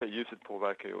ljuset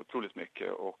påverkar ju otroligt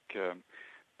mycket och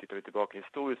tittar vi tillbaka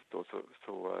historiskt då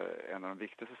så en av de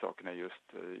viktigaste sakerna är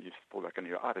just ljusets påverkan är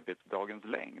ju arbetsdagens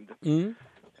längd.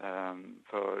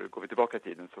 För går vi tillbaka i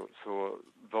tiden så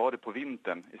var det på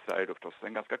vintern i Sverige då förstås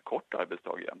en ganska kort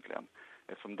arbetsdag egentligen.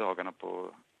 Eftersom dagarna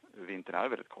på vintern är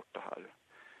väldigt korta här.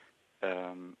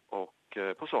 Och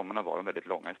på sommarna var de väldigt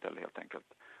långa istället helt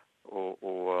enkelt.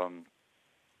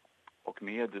 Och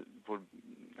med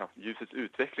ljusets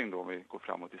utveckling då, om vi går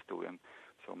framåt i historien,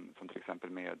 som till exempel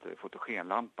med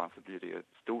fotogenlampan, så blir det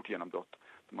ett stort genombrott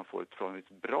där man får ett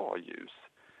förhållandevis bra ljus.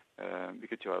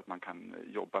 Vilket gör att man kan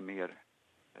jobba mer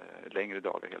längre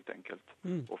dagar helt enkelt.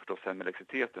 Och förstås sen med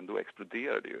elektriciteten, då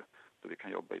exploderar det ju. Då vi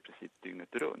kan jobba i princip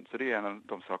dygnet runt. Så det är en av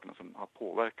de sakerna som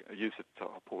ljuset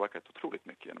har påverkat otroligt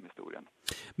mycket genom historien.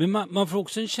 Men man får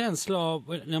också en känsla av,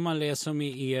 när man läser om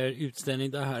er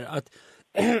utställning det här, att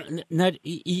när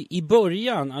i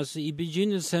början, alltså i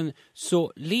begynnelsen,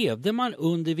 så levde man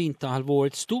under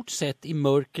vinterhalvåret stort sett i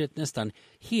mörkret nästan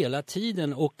hela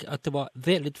tiden, och att det var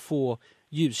väldigt få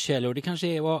ljuskällor. Det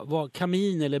kanske var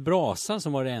kamin eller brasa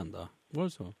som var det enda. Var det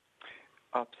så?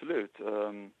 Absolut.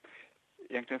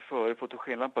 Egentligen före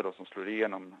fotogenlampa då, som slår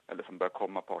igenom, eller som börjar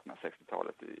komma på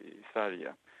 1860-talet i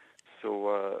Sverige,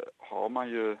 så har man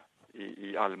ju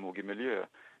i allmogemiljö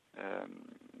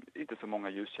inte så många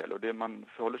ljuskällor. Det man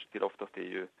förhåller sig till oftast är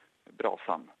ju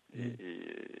brasan.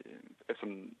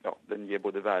 Eftersom den ger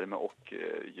både värme och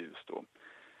ljus då.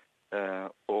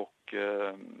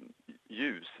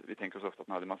 Ljus, vi tänker oss ofta att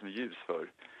man hade massor med ljus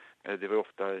för. Det var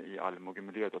ofta i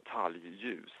allmogemiljö då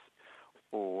talgljus.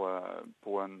 Och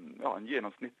på en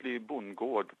genomsnittlig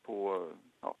bondgård på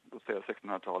då säger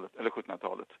 1600-talet eller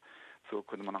 1700-talet så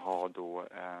kunde man ha då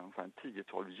ungefär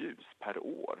 10-12 ljus per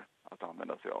år att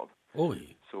använda sig av.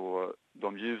 Oj. Så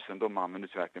de ljusen, de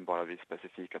användes verkligen bara vid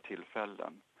specifika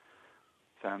tillfällen.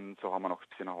 Sen så har man också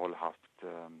på sina håll haft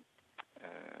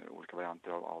olika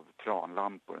varianter av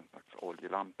tranlampor, en slags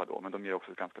oljelampa då, men de ger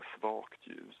också ett ganska svagt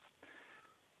ljus.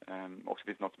 Också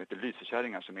finns något som heter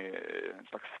lysekärringar, som är en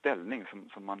slags ställning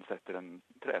som man sätter en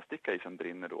trästicka i som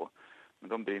brinner då. Men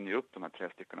de brinner ju upp, de här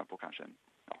trästickorna, på kanske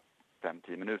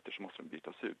 5-10 minuter, så måste de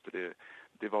bytas ut. Och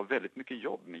det var väldigt mycket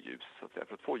jobb med ljus, så att säga.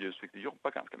 För att få ljus fick du jobba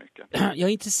ganska mycket. Jag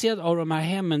är intresserad av de här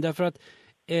hemmen därför att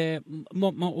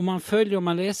om man följer och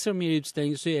man läser om er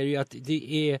utställning, så är det ju att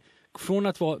det är från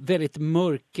att vara väldigt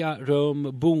mörka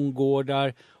rum,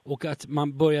 bondgårdar, och att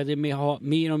man började med att ha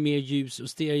mer och mer ljus och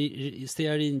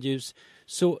stearinljus,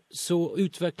 så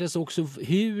utvecklas också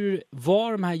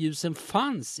var de här ljusen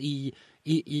fanns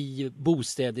i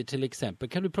bostäder till exempel.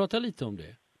 Kan du prata lite om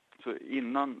det? Så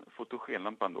innan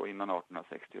fotogenlampan då, innan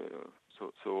 1860,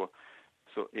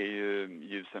 så är ju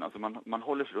ljusen, alltså man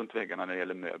håller sig runt väggarna när det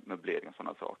gäller möblering och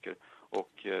sådana saker.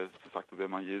 Och som sagt, då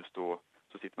behöver man ljus då,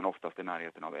 så sitter man oftast i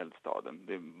närheten av eldstaden.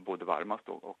 Det är både varmast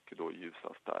och då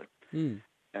ljusast där.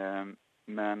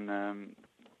 Men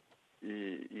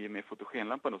i med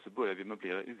fotogenlampan då, så börjar vi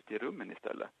möblera ute i rummen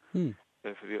istället.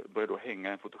 För vi börjar då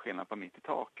hänga en fotogenlampa mitt i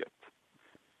taket.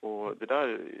 Och det där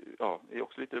är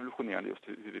också lite revolutionerande, just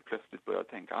hur vi plötsligt börjar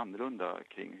tänka annorlunda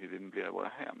kring hur vi möblerar våra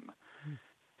hem.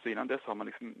 Så innan dess har man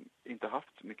liksom inte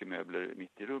haft mycket möbler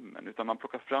mitt i rummen, utan man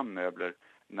plockar fram möbler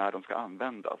när de ska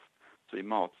användas. Så i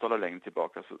matsalar längre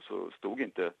tillbaka så stod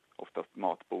inte oftast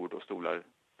matbord och stolar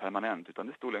permanent, utan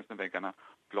det stod längs med väggarna,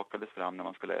 plockades fram när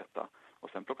man skulle äta och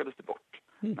sen plockades det bort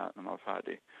när man var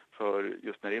färdig. För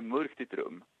just när det är mörkt i ett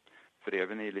rum, för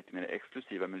även i lite mer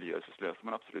exklusiva miljöer, så slösar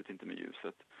man absolut inte med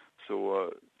ljuset.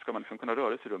 Så ska man liksom kunna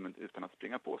röra sig i rummet utan att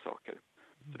springa på saker.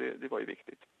 Så det var ju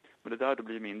viktigt. Men det där då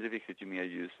blir mindre viktigt ju mer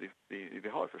ljus vi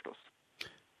har förstås.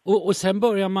 Och sen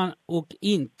börjar man och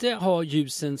inte ha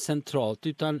ljusen centralt,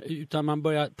 utan man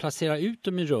börjar placera ut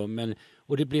dem i rummen,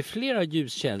 och det blir flera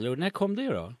ljuskällor. När kom det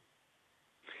då?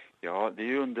 Ja, det är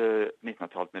ju under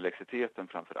 1900-talet med elektriciteten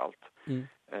framför allt.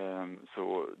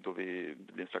 Så då det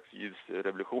blir en slags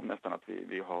ljusrevolution nästan, att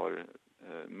vi har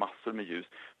massor med ljus,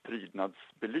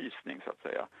 prydnadsbelysning så att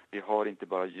säga. Vi har inte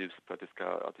bara ljus för att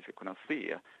vi ska kunna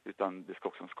se, utan det ska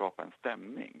också skapa en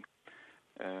stämning.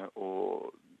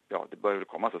 Och det började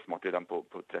komma så smart redan på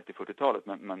 30-40-talet,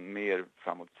 men mer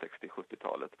framåt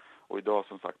 60-70-talet. Och idag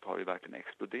som sagt har det verkligen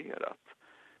exploderat.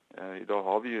 Idag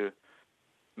har vi ju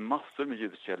massor med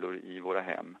ljuskällor i våra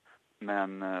hem,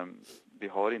 men vi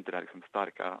har inte det här liksom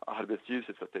starka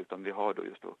arbetsljuset, utan vi har då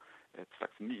just då ett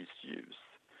slags mysljus.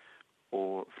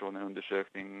 Och från en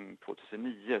undersökning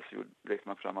 2009 så räknade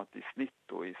man fram att i snitt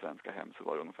då i svenska hem så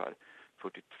var det ungefär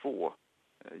 42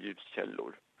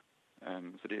 ljuskällor.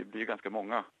 Så det blir ganska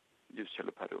många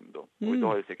ljuskällor per rum då. Och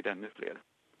idag är det säkert ännu fler.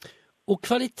 Och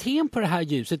kvaliteten på det här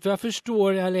ljuset, vad jag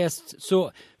förstår, jag har läst,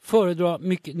 så föredrar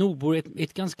mycket nordbor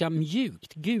ett ganska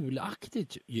mjukt,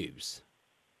 gulaktigt ljus.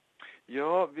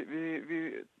 Ja,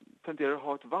 vi tenderar att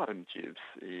ha ett varmt ljus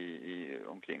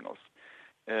omkring oss.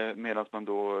 Medan man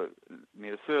då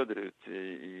mer söderut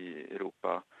i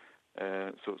Europa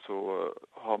så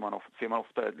ser man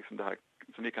ofta liksom det här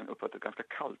som vi kan uppfatta ett ganska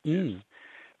kallt ljus.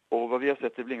 Och vad vi har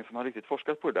sett, det är ingen som har riktigt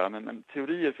forskat på det där, men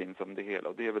teorier finns om det hela.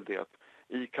 Och det är väl det att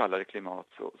i kallare klimat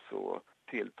så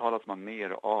tilltalas man mer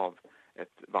av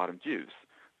ett varmt ljus.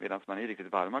 Medan man i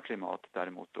riktigt varma klimat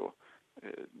däremot då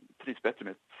trivs bättre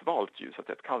med ett svalt ljus,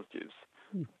 alltså ett kallt ljus.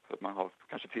 Så att man har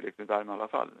kanske tillräckligt med värme i alla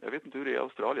fall. Jag vet inte hur det är i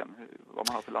Australien, vad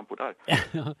man har för lampor där.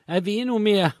 Ja, vi är nog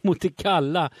mer mot det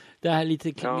kalla. Det här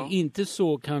lite inte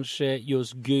så kanske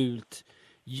just gult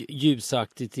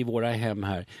ljusaktigt i våra hem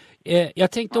här.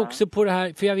 Jag tänkte också på det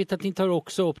här, för jag vet att ni tar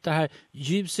också upp det här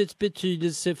ljusets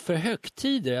betydelse för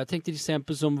högtider. Jag tänkte till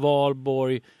exempel som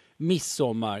valborg,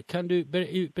 midsommar. Kan du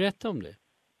berätta om det?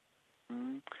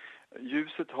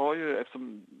 Ljuset har ju,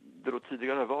 eftersom det då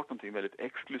tidigare har varit någonting väldigt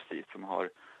exklusivt som har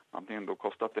antingen då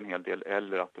kostat en hel del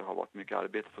eller att det har varit mycket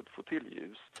arbete för att få till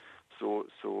ljus,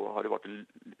 så har det varit en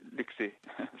lyxig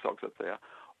sak så att säga.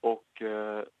 Och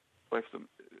eftersom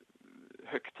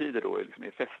högtider då liksom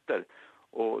är fester,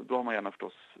 och då har man gärna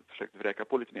förstås försökt vräka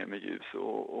på lite mer med ljus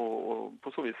och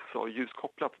på så vis så har ljus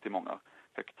kopplats till många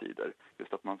högtider.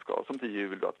 Just att man ska, som till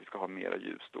jul då, att vi ska ha mera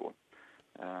ljus då.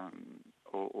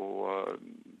 Och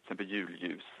till exempel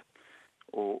julljus.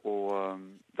 Och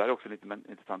där är också en lite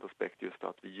intressant aspekt just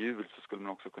att vid jul så skulle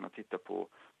man också kunna titta på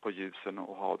ljusen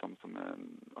och ha dem som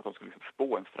att de skulle liksom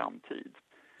spå en framtid.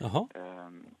 Jaha.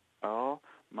 Ja,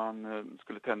 man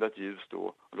skulle tända ett ljus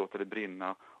då och låta det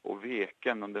brinna, och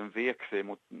veken, om den vek sig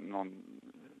mot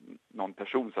någon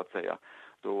person så att säga,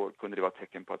 då kunde det vara ett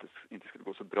tecken på att det inte skulle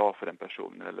gå så bra för den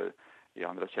personen, eller i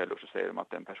andra källor så säger de att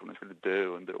den personen skulle dö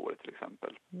under året till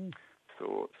exempel.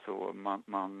 Så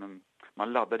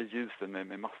man laddade ljusen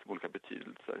med massor av olika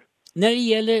betydelser. När det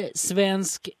gäller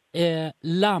svensk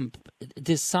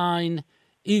lampdesign,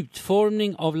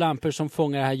 utformning av lampor som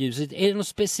fångar det här ljuset, är det något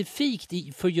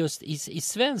specifikt för just i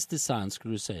svensk design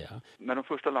skulle du säga? När de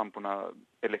första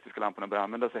elektriska lamporna börjar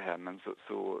användas i hemmen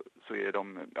så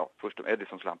är först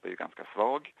Edisons lampor är ju ganska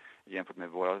svag jämfört med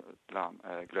våra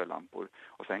glödlampor.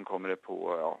 Och sen kommer det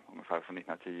på ungefär från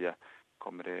 1910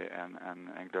 kommer det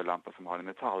en glödlampa som har en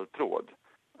metalltråd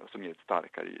som ger ett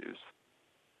starkare ljus.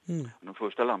 De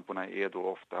första lamporna är då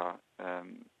ofta,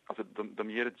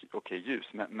 de ger ett okej ljus,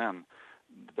 men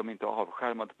de är inte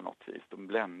avskärmade på något vis. De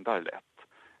bländar lätt.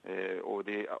 Och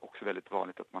det är också väldigt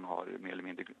vanligt att man har mer eller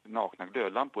mindre nakna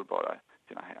glödlampor bara i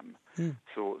sina hem.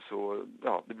 Så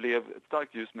det blev ett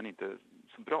starkt ljus men inte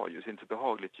så bra ljus, inte så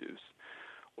behagligt ljus.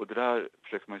 Och det där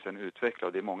försöker man ju sedan utveckla,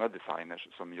 och det är många designers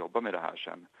som jobbar med det här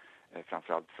sen,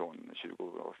 framförallt från 20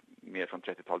 och mer från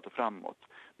 30-talet och framåt,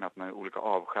 med att med olika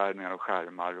avskärmningar och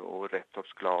skärmar och rätt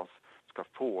sorts glas ska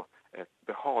få ett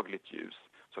behagligt ljus,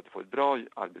 så att du får ett bra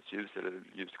arbetsljus eller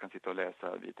ljus du kan sitta och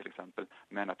läsa vid till exempel,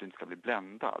 men att du inte ska bli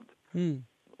bländad.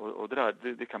 Och det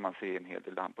där, det kan man se i en hel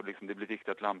del lampor. Liksom det blir viktigt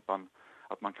att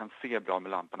man kan se bra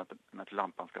med lampan, att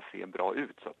lampan ska se bra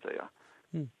ut så att säga.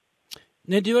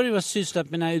 När du har sysslat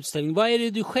med den här utställningen, vad är det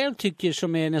du själv tycker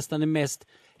som är nästan det mest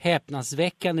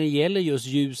häpnadsväckande när det gäller just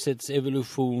ljusets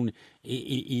evolution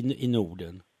i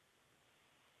Norden?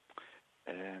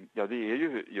 Ja, det är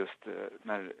ju just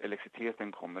när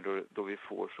elektriciteten kommer då vi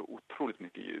får så otroligt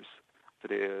mycket ljus. Så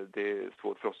det är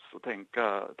svårt för oss att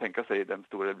tänka sig den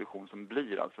stora revolution som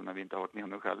blir, alltså när vi inte har varit med om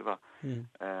det själva.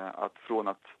 Att från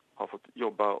att ha fått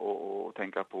jobba och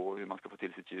tänka på hur man ska få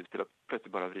till sitt ljus till att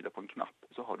plötsligt bara vrida på en knapp,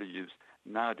 så har du ljus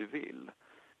när du vill.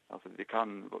 Alltså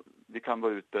vi kan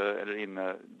vara ute eller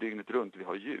inne dygnet runt, vi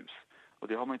har ljus. Och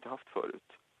det har man inte haft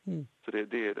förut. Så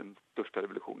det är den största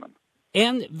revolutionen.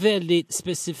 En väldigt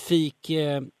specifikt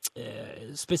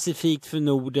för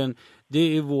Norden,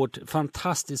 det är vårt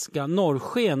fantastiska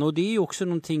norrsken, och det är ju också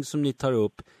någonting som ni tar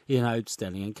upp i den här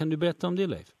utställningen. Kan du berätta om det,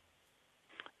 Leif?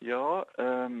 Ja,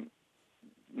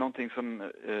 någonting som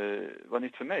var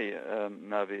nytt för mig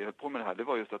när vi höll på med det här, det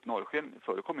var just att norrsken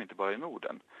förekommer inte bara i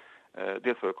Norden.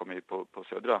 Det förekommer ju på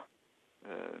södra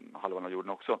halvan av jorden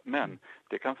också, men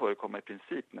det kan förekomma i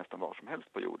princip nästan var som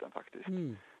helst på jorden faktiskt.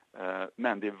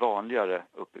 Men det är vanligare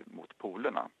upp mot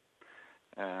polerna.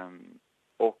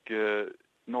 Och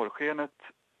norrskenet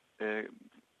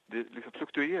det liksom har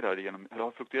fluktuerat genom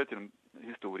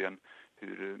historien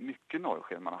hur mycket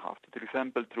norrsken man har haft. Till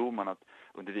exempel tror man att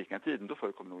under vikingatiden då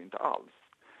förekom nog inte alls.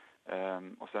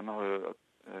 Och sen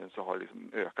har det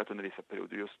liksom ökat under vissa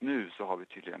perioder. Just nu så har vi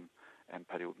tydligen en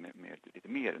period med lite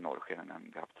mer norrsken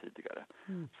än vi haft tidigare.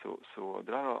 Så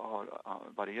det där har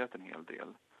varierat en hel del.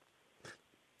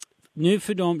 Nu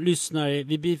för de lyssnare,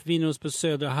 vi befinner oss på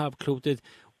södra halvklotet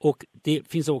och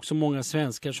det finns också många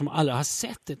svenskar som alla har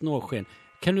sett ett norrsken.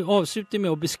 Kan du avsluta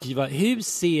med att beskriva hur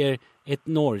ser ett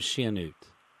norrsken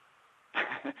ut?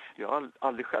 Jag har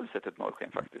aldrig själv sett ett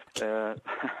norrsken faktiskt.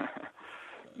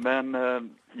 Men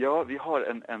ja, vi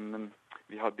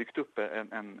har byggt upp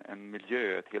en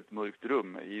miljö, ett helt mörkt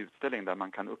rum i utställning där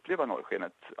man kan uppleva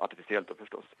norrskenet artificiellt då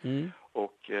förstås.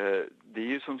 Och det är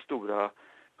ju som stora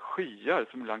skyar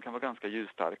som ibland kan vara ganska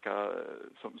ljusstarka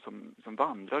som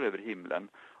vandrar över himlen.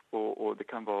 Och det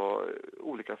kan vara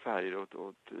olika färger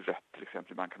åt rött till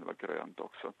exempel, ibland kan det vara grönt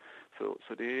också.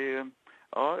 Så det är,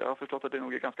 ja, jag har förstått att det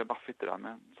nog är ganska baffigt det där,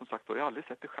 men som sagt jag har aldrig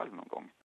sett det själv någon gång.